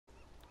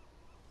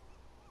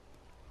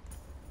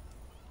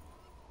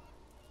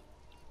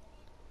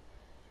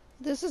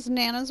This is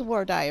Nana's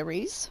War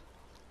Diaries,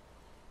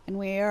 and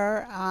we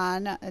are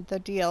on the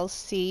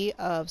DLC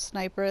of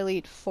Sniper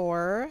Elite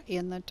 4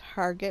 in the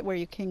Target where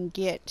you can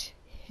get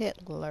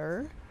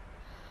Hitler.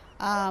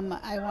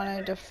 I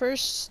wanted to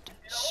first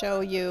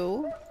show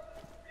you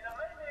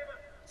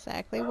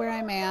exactly where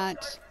I'm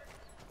at.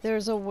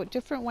 There's a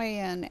different way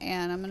in,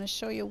 and I'm going to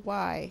show you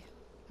why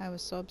I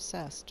was so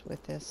obsessed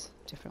with this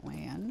different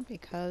way in,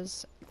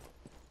 because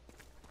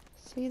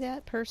see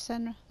that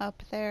person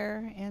up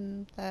there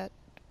in that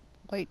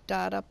white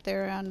dot up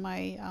there on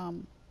my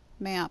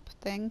map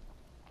thing?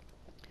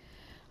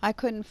 I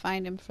couldn't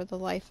find him for the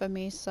life of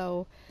me,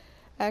 so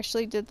I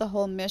actually did the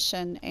whole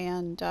mission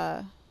and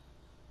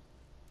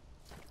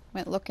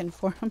went looking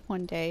for him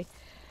one day.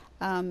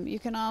 You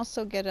can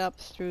also get up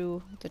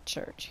through the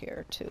church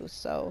here too,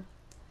 so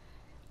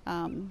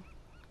you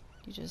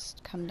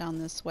just come down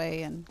this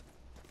way and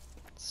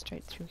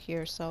straight through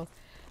here. So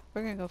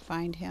we're gonna go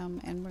find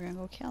him and we're gonna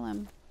go kill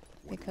him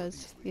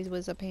because he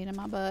was a pain in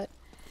my butt,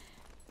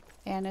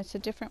 and it's a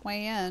different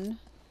way in.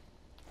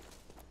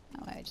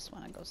 Oh, I just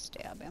want to go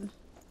stab him.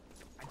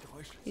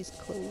 He's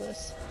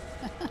clueless.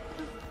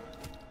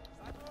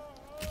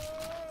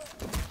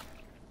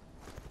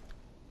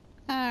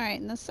 Alright,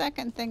 and the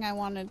second thing I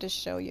wanted to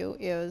show you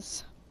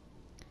is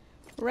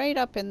right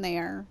up in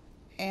there,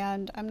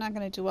 and I'm not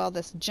going to do all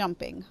this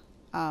jumping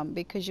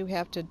because you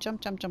have to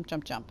jump, jump, jump,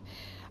 jump, jump.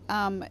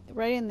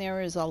 Right in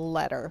there is a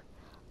letter.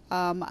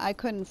 I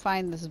couldn't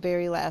find this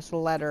very last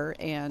letter,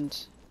 and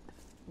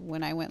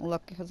when I went and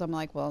looked, because I'm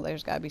like, well,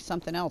 there's got to be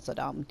something else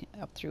up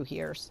through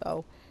here,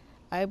 so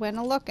I went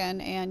a looking,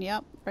 and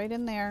yep, right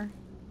in there.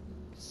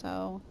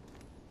 So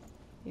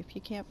if you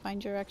can't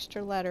find your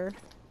extra letter,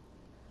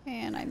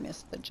 and I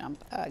missed the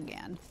jump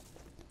again.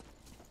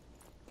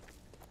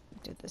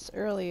 I did this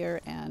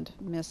earlier and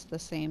missed the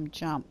same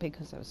jump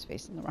because I was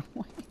facing the wrong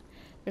way.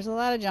 There's a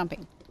lot of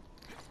jumping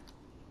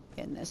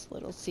in this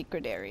little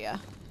secret area.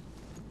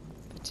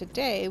 But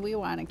today we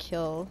want to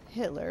kill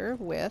Hitler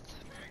with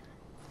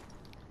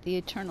the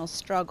Eternal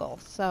Struggle.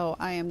 So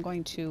I am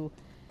going to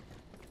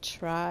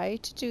try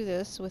to do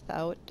this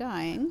without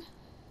dying.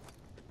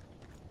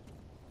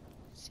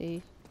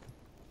 See,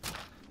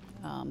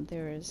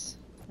 there is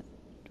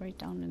right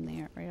down in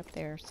there, right up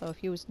there. So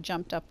if you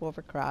jumped up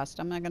over crossed,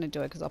 I'm not going to do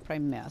it because I'll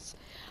probably miss.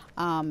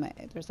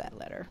 There's that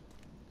letter.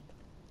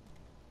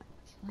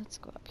 So let's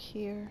go up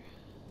here.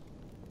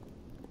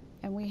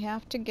 And we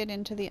have to get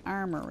into the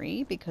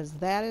armory because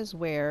that is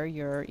where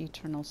your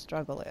Eternal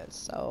Struggle is.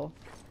 So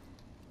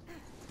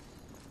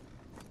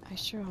I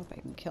sure hope I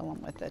can kill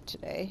him with it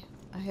today.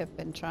 I have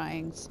been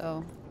trying,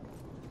 so.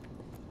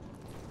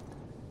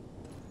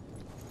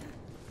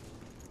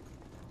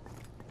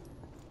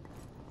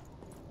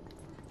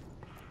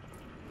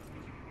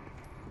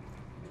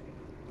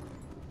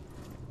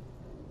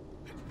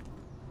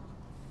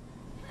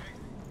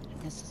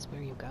 And this is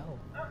where you go.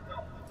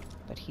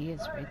 But he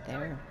is right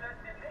there.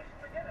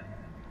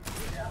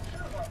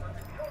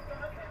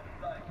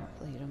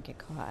 Hopefully you don't get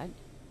caught.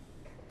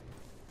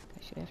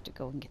 I should have to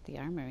go and get the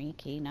armory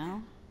key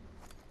now.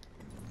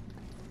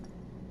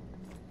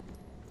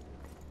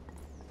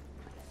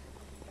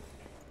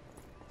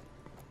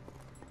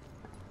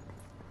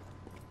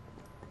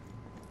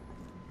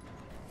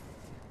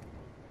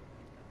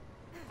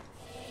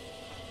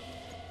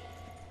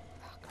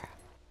 Oh crap.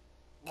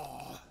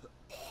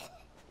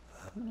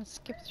 I'm gonna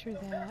skip through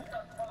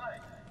that.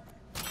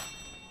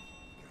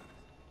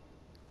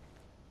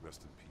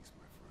 Rest in peace,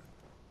 my friend.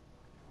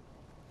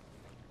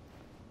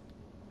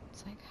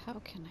 It's like, how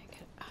can I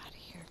get out of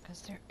here?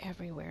 Because they're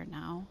everywhere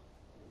now.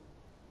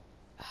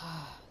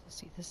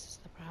 See, this is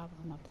the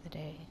problem of the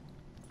day.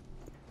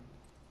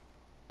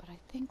 But I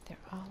think they're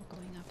all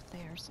going up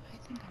there, so I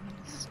think I'm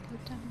going to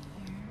scoot down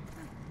here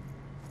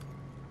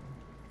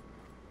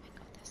and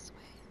go this way.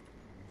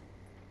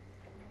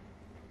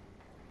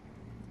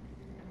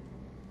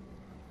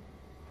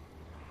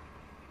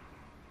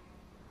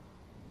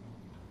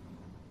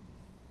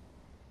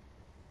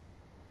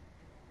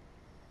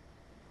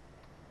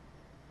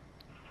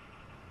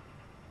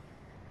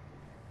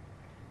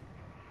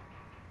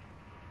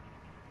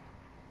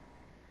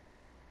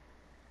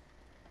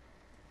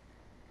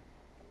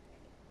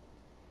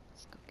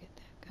 Let's go get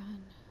that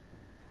gun.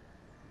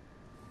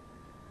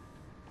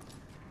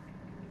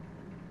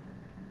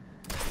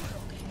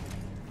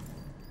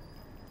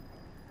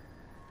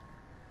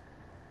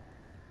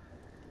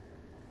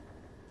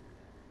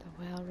 The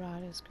whale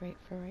rod is great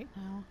for right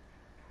now.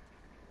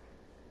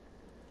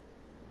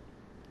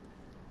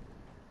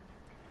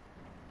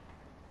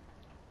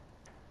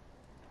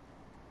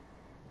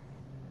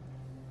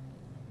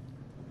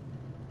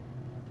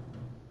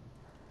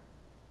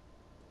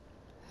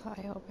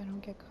 I hope I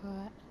don't get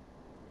caught.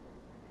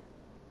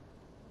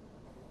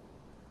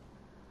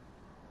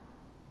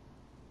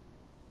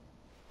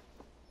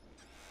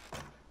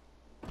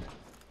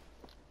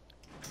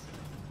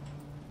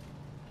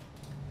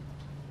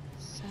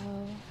 So,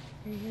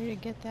 we're here to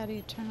get that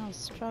Eternal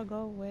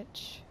Struggle,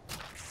 which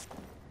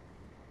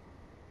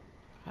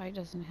probably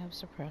doesn't have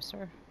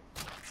suppressor.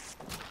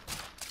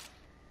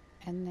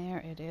 And there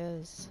it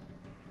is.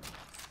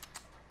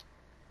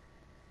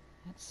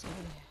 Let's see.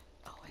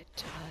 Oh, it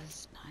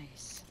does.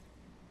 Nice.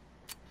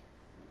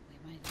 We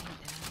might need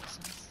that.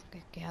 So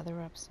let's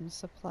gather up some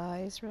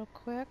supplies real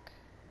quick.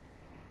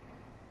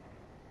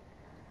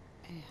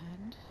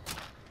 And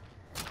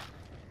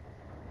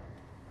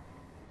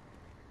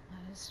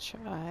let us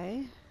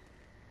try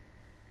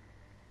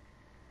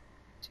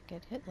to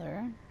get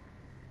Hitler.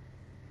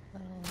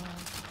 Little,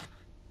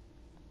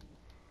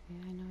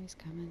 yeah, I know he's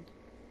coming.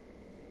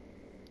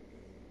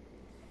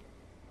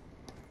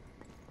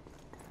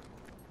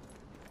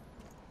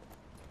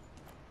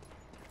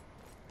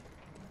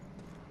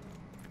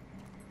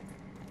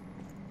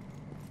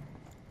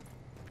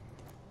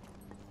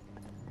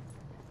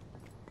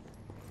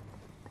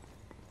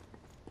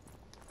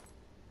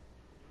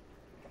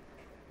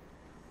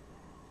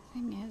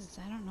 Thing is,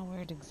 I don't know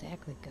where to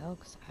exactly go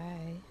because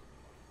I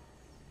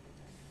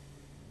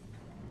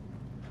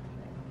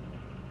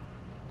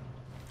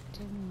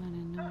do want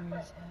to know where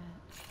he's at.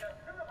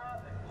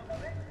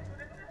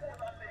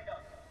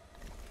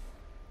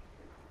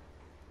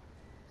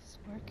 So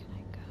where can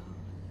I go?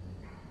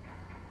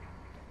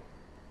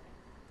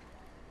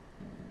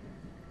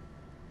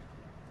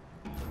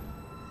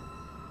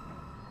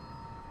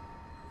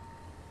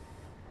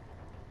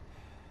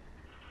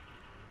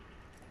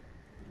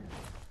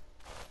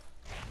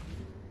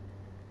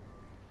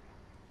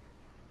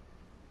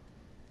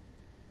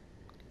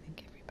 I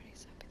think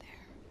everybody's up there.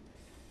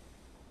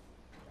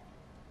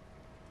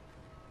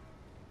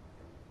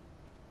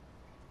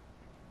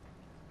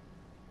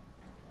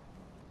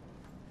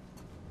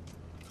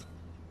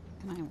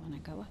 I might want to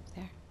go up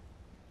there.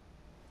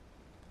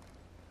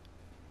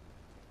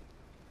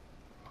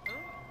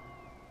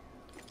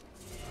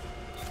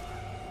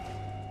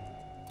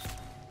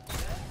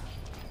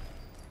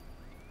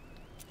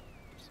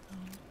 There's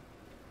one.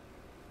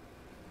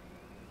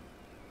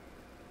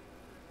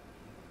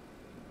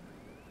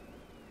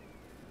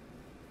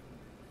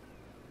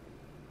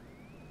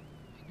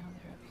 I know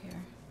they're up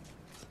here.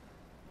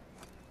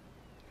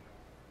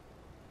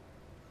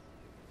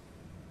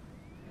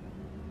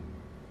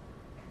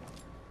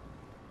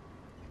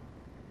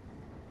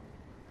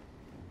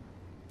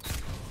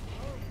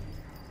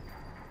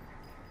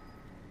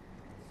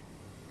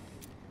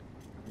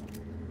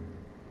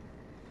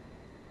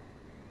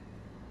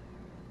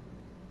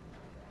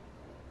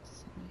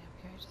 Somebody up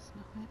here, I just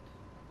know it.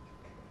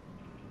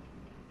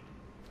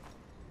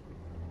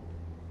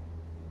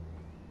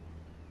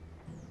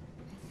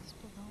 Maybe he's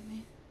below me.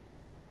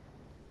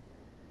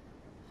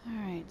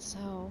 Alright,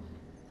 so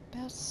the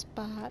best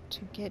spot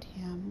to get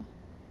him,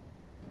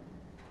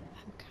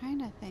 I'm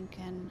kind of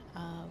thinking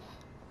of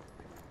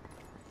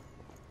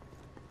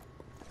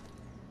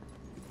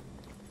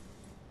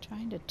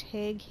trying to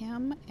tag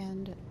him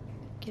and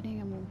getting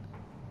him,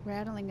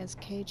 rattling his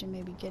cage and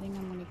maybe getting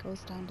him when he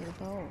goes down to the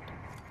boat.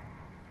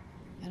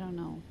 I don't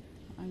know.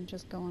 I'm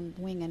just going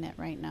winging it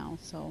right now,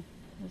 so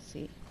we'll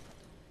see.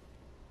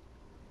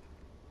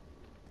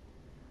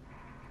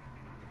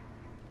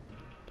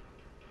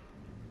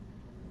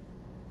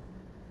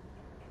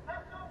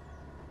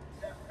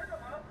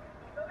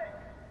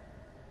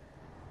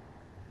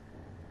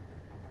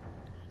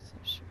 So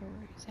sure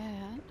where he's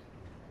at.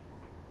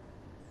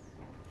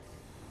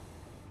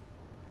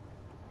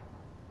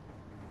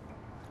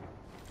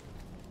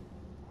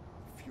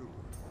 Fuhrer.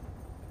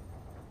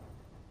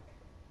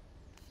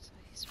 So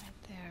he's right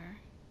there.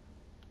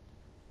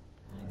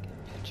 I get a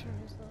picture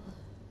of the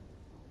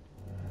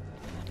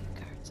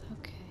bodyguards.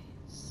 Okay,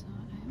 so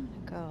I'm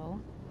gonna go.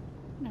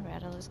 I'm gonna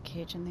rattle his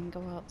cage and then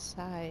go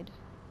outside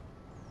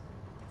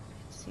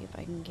and see if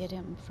I can get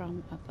him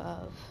from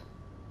above.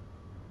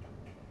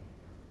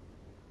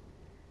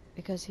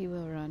 Because he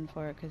will run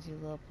for it because he's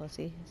a little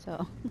pussy,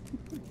 so.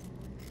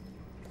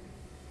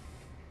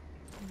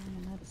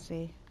 Let's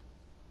see.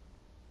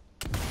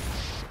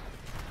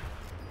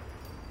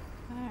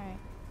 Alright.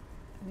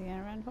 Are we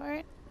gonna run for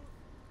it?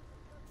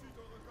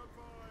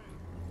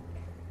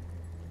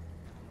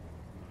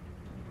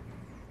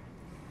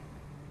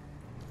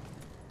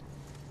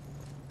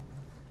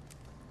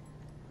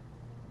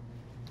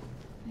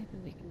 Maybe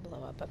we can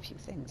blow up a few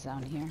things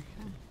down here.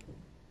 Huh?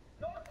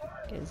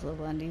 Get his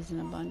little undies in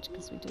a bunch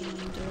because we do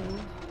need to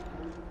leave.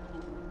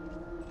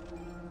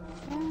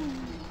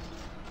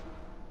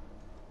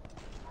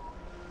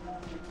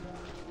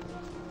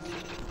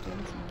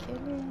 Doing some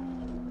killing.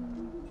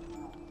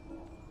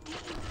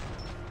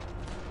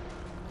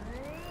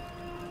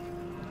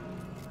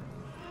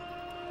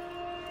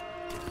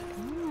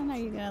 Come on, are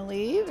you gonna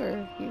leave or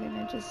are you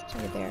gonna just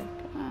stay there?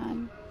 Come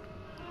on.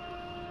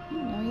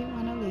 You know you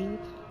wanna leave.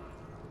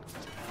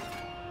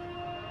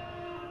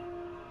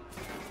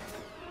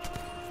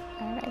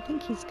 Alright, I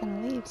think he's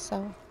gonna leave,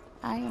 so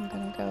I am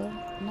gonna go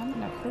and I'm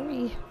gonna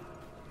hurry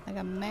like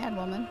a mad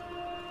woman.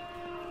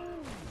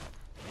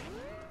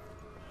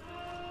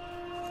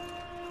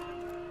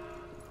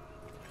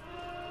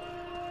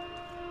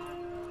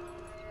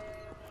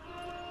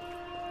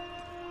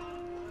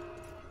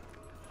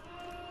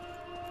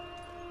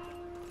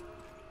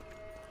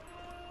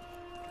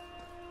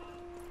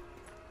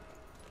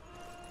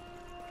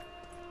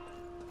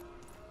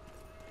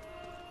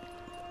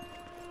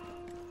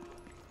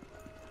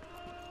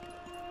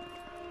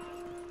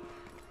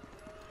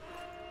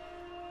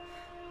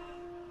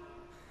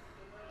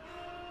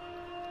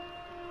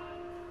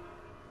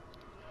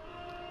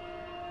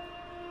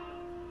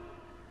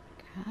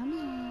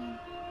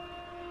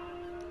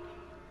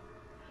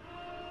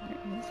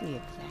 see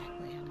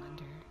exactly? I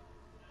wonder.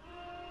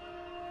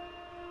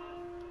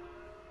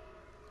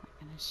 Not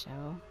gonna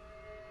show.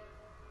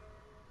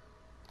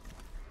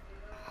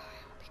 Oh, I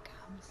hope he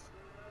comes.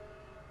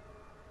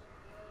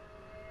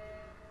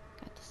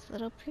 Got this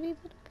little pretty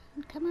little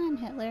gun. Come on,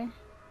 Hitler.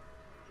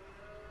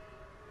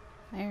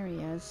 There he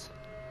is.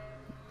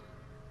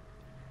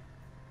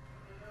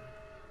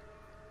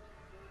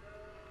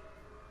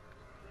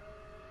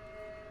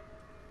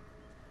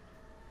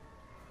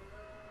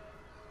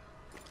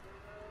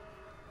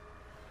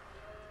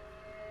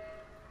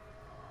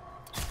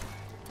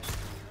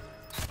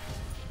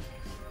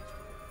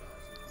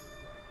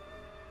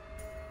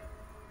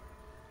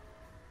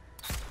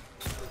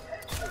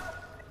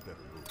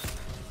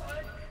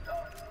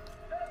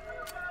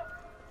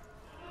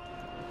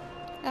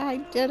 I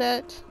did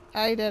it.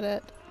 I did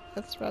it.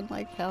 Let's run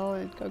like hell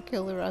and go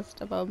kill the rest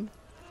of them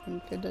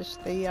and finish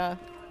the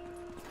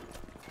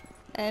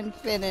and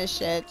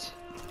finish it.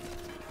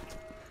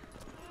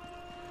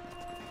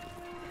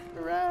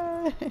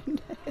 Run! I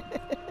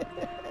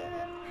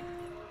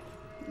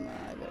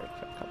better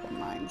put a couple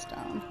mines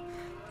down.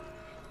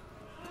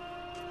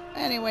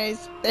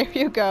 Anyways, there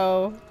you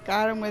go.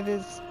 Got him with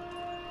his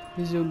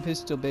own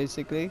pistol,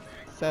 basically.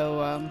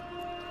 So,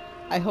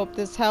 I hope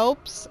this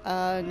helps.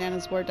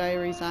 Nana's War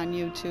Diaries on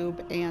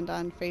YouTube and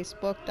on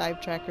Facebook. Dive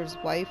Tracker's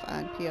Wife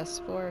on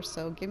PS4.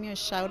 So give me a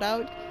shout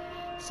out.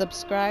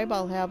 Subscribe.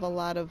 I'll have a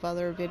lot of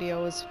other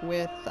videos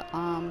with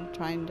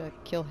trying to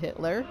kill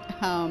Hitler.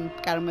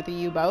 Got him with a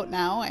U-boat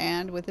now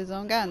and with his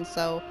own gun.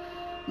 So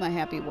I'm a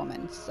happy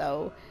woman.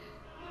 So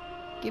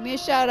give me a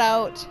shout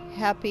out.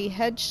 Happy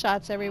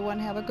headshots, everyone.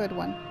 Have a good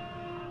one.